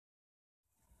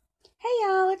Hey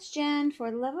y'all, it's Jen for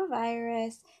the Love of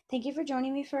Iris. Thank you for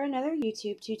joining me for another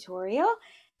YouTube tutorial.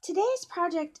 Today's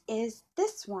project is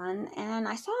this one, and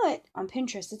I saw it on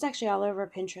Pinterest. It's actually all over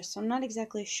Pinterest, so I'm not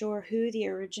exactly sure who the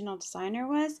original designer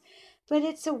was, but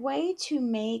it's a way to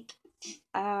make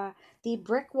the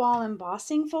brick wall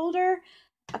embossing folder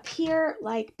appear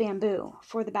like bamboo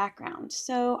for the background.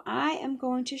 So I am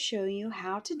going to show you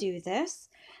how to do this.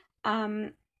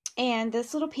 Um, and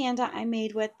this little panda I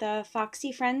made with the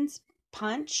Foxy Friends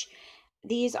punch.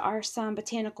 These are some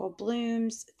botanical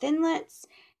blooms thinlits,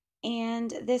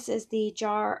 and this is the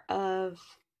jar of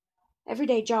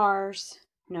everyday jars.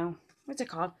 No, what's it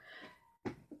called?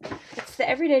 It's the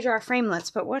everyday jar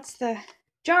framelits, but what's the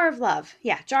jar of love?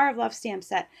 Yeah, jar of love stamp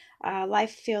set.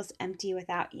 Life feels empty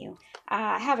without you.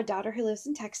 I have a daughter who lives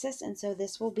in Texas, and so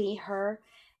this will be her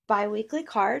bi-weekly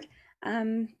card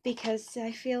because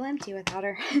I feel empty without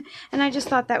her. And I just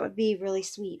thought that would be really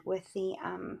sweet with the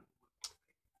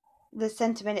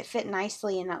sentiment. It fit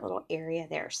nicely in that little area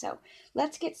there. So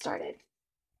let's get started.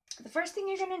 The first thing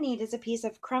you're going to need is a piece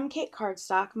of crumb cake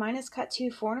cardstock. Mine is cut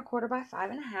to 4 1/4 by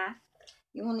 5 1/2.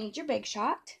 You will need your Big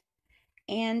Shot,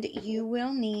 and you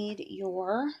will need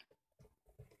your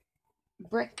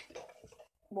brick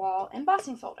wall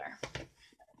embossing folder.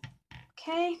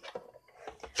 Okay,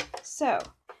 so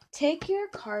take your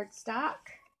cardstock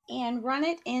and run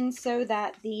it in so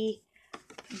that the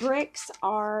bricks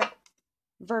are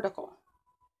vertical.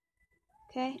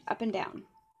 Okay, up and down.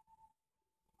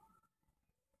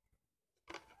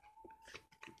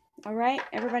 All right,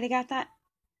 everybody got that?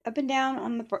 Up and down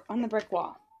on the brick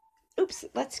wall. Oops,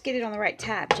 let's get it on the right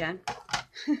tab, Jen.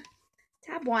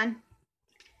 Tab 1.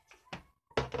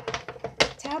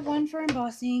 Tab 1 for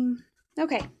embossing.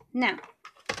 Okay, now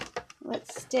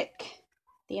let's stick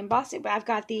the embossing. I've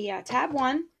got the tab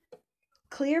 1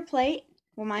 clear plate.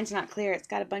 Well, mine's not clear. It's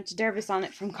got a bunch of dervis on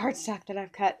it from cardstock that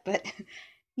I've cut, but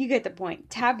you get the point.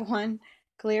 Tab 1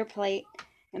 clear plate,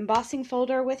 embossing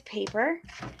folder with paper,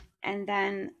 and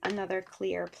then another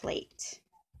clear plate.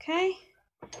 Okay?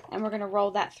 And we're going to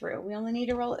roll that through. We only need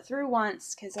to roll it through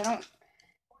once because I'm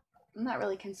not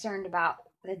really concerned about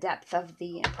the depth of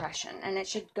the impression, and it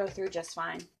should go through just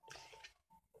fine.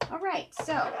 All right,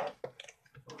 so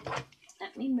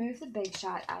let me move the Big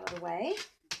Shot out of the way.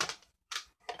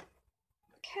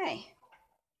 Okay.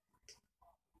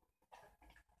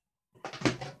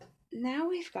 Now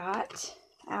we've got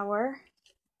our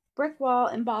brick wall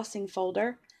embossing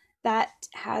folder that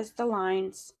has the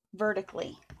lines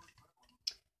vertically.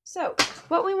 So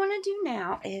what we want to do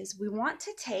now is we want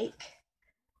to take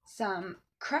some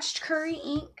crushed curry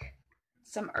ink,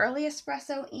 some early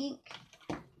espresso ink,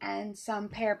 and some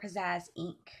Pear Pizzazz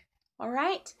ink. All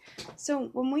right, so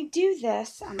when we do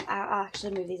this, I'll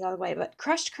actually move these out of the way, but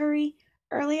crushed curry,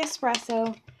 early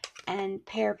espresso, and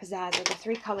Pear Pizzazz are the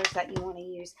 3 colors that you want to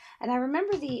use. And I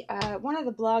remember one of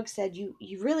the blogs said you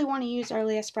really want to use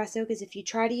early espresso because if you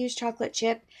try to use chocolate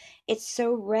chip, it's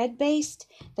so red based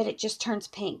that it just turns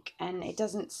pink and it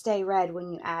doesn't stay red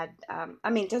when you add,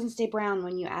 it doesn't stay brown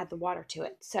when you add the water to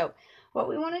it. So what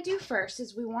we want to do first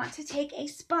is we want to take a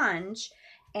sponge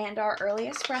and our early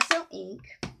espresso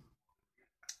ink,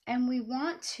 and we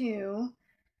want to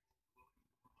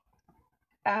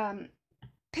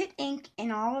put ink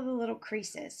in all of the little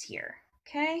creases here.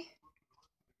 Okay,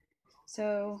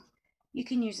 so you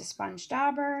can use a sponge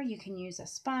dauber, you can use a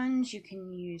sponge, you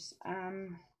can use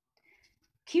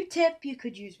Q-tip, you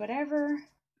could use whatever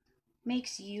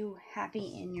makes you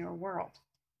happy in your world.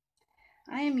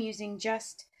 I am using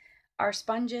just our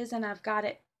sponges and I've got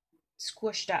it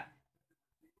squished up.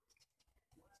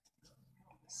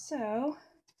 So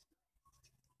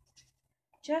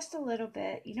just a little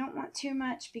bit. You don't want too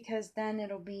much because then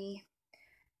it'll be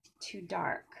too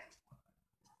dark.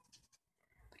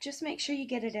 But just make sure you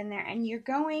get it in there, and you're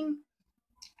going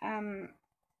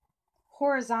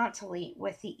horizontally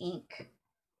with the ink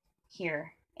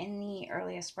here in the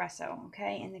early espresso,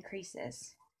 okay, in the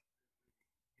creases.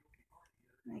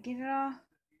 Did I get it all?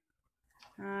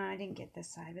 I didn't get this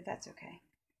side, but that's okay.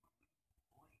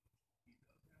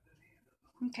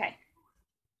 Okay.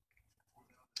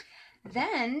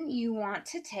 Then you want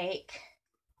to take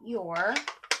your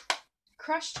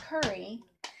crushed curry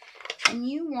and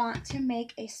you want to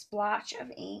make a splotch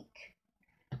of ink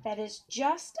that is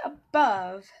just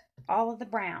above all of the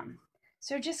brown.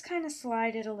 So just kind of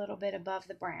slide it a little bit above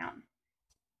the brown.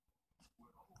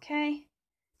 Okay?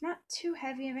 Not too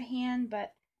heavy of a hand,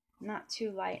 but not too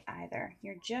light either.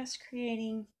 You're just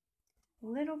creating a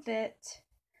little bit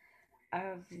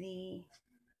of the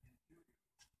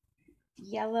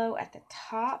yellow at the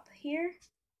top here.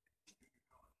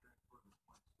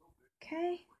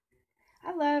 Okay? I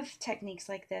I love techniques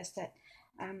like this that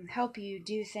help you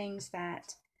do things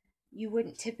that you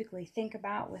wouldn't typically think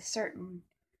about with certain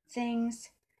things.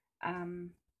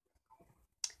 Um,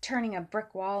 Turning a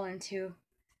brick wall into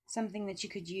something that you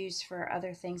could use for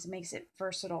other things makes it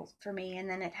versatile for me, and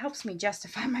then it helps me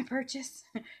justify my purchase.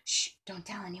 Shh, don't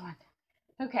tell anyone.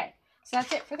 Okay, so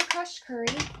that's it for the crushed curry.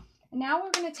 Now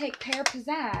we're going to take Pear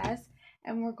Pizzazz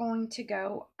and we're going to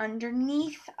go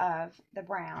underneath of the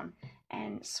brown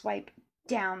and swipe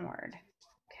downward.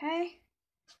 Okay?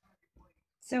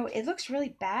 So it looks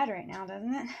really bad right now,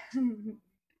 doesn't it?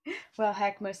 Well,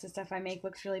 heck, most of the stuff I make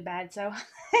looks really bad, so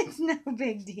it's no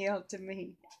big deal to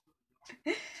me.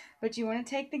 But you want to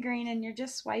take the green and you're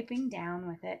just swiping down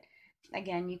with it.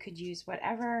 Again, you could use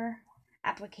whatever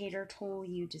applicator tool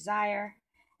you desire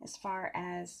as far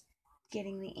as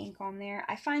getting the ink on there.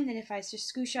 I find that if I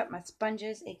just scoosh up my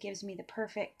sponges, it gives me the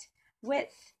perfect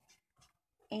width,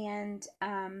 and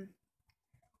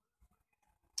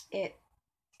it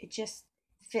just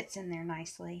fits in there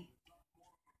nicely.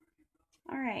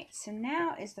 All right, so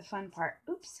now is the fun part.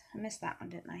 Oops, I missed that one,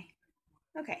 didn't I?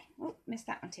 Okay, oh, missed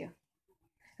that one too.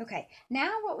 Okay,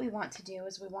 now what we want to do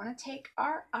is we want to take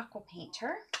our aqua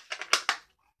painter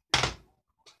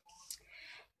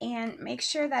and make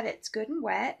sure that it's good and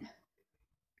wet.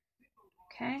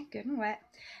 Okay, good and wet.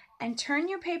 And turn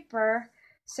your paper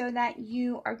so that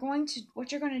you are going to,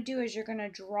 what you're going to do is you're going to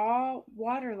draw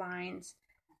water lines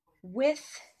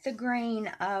with the grain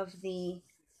of the,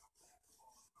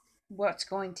 what's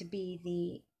going to be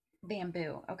the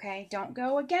bamboo, okay? Don't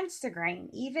go against the grain,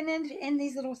 even in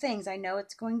these little things. I know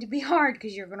it's going to be hard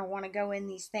because you're going to want to go in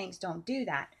these things. Don't do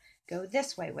that. Go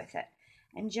this way with it.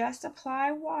 And just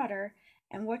apply water,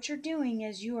 and what you're doing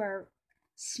is you are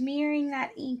smearing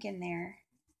that ink in there,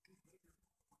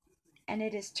 and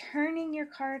it is turning your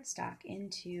cardstock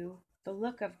into the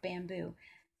look of bamboo.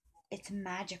 It's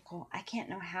magical. I can't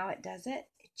know how it does it.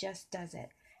 It just does it.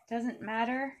 Doesn't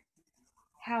matter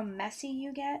how messy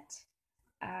you get.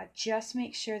 Just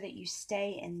make sure that you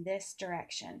stay in this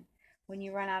direction. When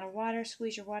you run out of water,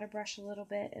 squeeze your water brush a little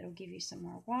bit. It'll give you some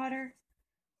more water.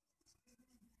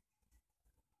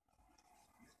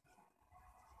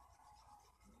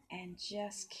 And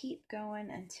just keep going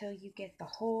until you get the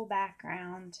whole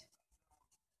background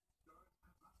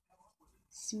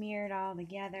smeared all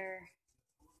together,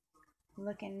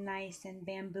 looking nice and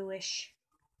bamboo-ish.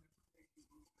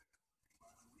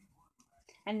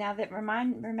 And now that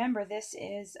remember, this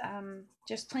is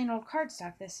just plain old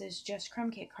cardstock. This is just crumb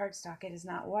cake cardstock. It is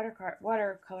not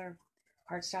watercolor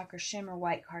cardstock or shimmer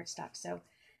white cardstock. So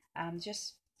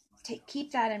just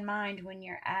keep that in mind when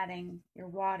you're adding your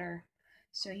water,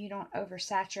 so you don't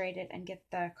oversaturate it and get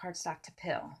the cardstock to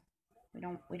pill. We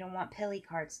don't want pilly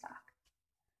cardstock.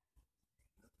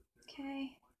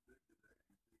 Okay.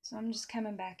 So I'm just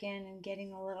coming back in and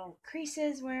getting the little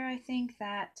creases where I think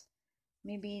that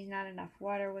maybe not enough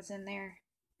water was in there.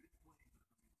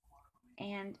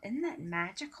 And isn't that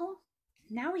magical?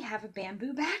 Now we have a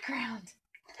bamboo background.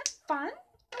 That's fun.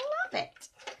 I love it.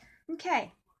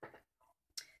 Okay.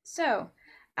 So,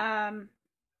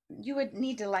 you would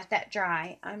need to let that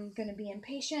dry. I'm going to be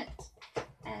impatient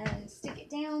and stick it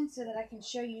down so that I can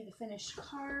show you the finished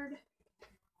card.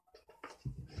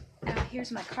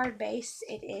 Here's my card base.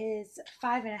 It is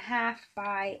 5.5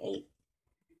 by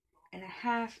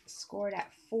 8.5, scored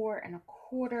at 4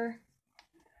 1/4.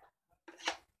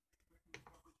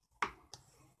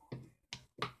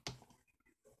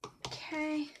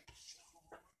 Okay.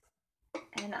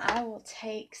 And I will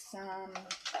take some,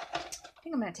 I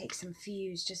think I'm going to take some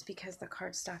Fuse just because the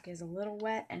cardstock is a little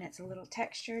wet and it's a little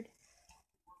textured.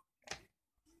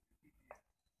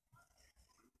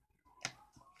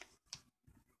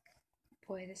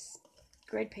 Boy, this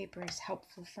grid paper is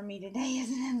helpful for me today,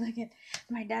 isn't it? Look at,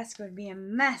 my desk would be a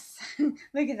mess.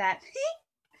 Look at that.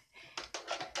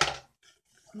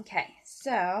 Okay,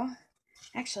 so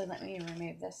actually let me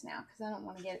remove this now because I don't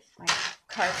want to get my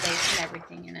card base and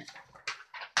everything in it.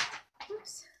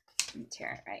 Oops, let me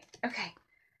tear it right. Okay,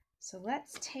 so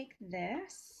let's take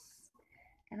this,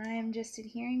 and I am just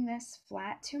adhering this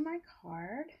flat to my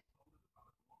card.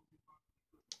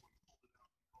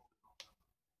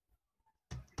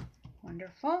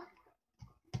 Wonderful.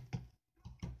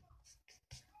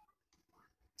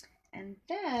 And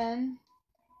then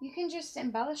you can just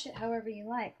embellish it however you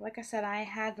like. Like I said, I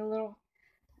had the little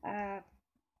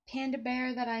panda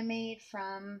bear that I made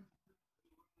from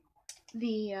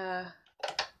the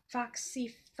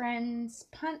Foxy Friends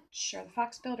punch, or the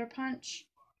Fox Builder punch.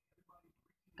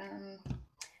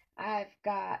 I've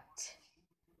got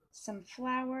some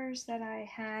flowers that I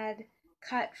had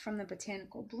cut from the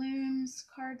Botanical Blooms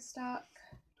cardstock.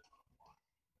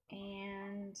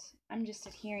 I'm just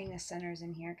adhering the centers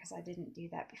in here because I didn't do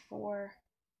that before.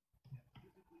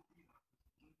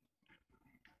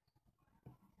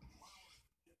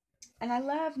 And I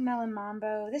love Melon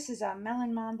Mambo. This is a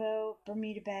Melon Mambo,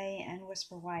 Bermuda Bay, and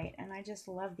Whisper White. And I just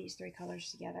love these three colors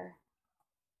together.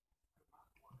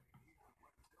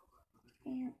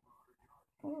 And,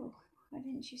 oh, why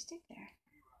didn't you stick there?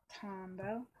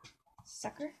 Tombow.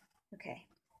 Sucker. Okay.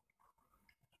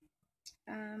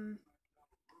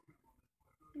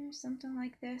 Something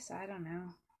like this. I don't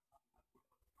know.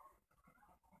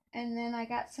 And then I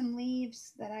got some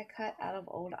leaves that I cut out of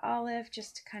old olive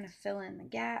just to kind of fill in the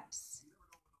gaps.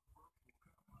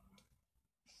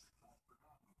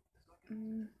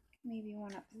 Maybe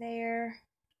one up there.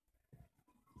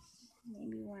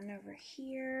 Maybe one over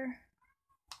here.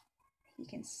 He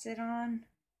can sit on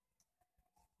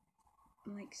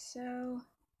like so.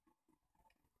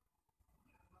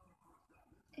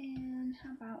 And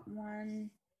how about one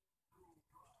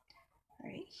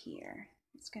right here?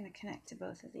 It's going to connect to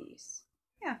both of these.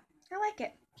 Yeah, I like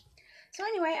it. So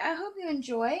anyway, I hope you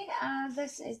enjoyed.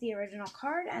 This is the original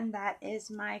card, and that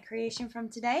is my creation from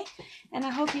today. And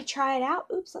I hope you try it out.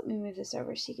 Oops, let me move this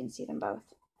over so you can see them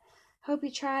both. Hope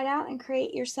you try it out and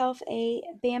create yourself a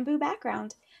bamboo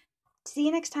background. See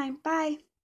you next time. Bye.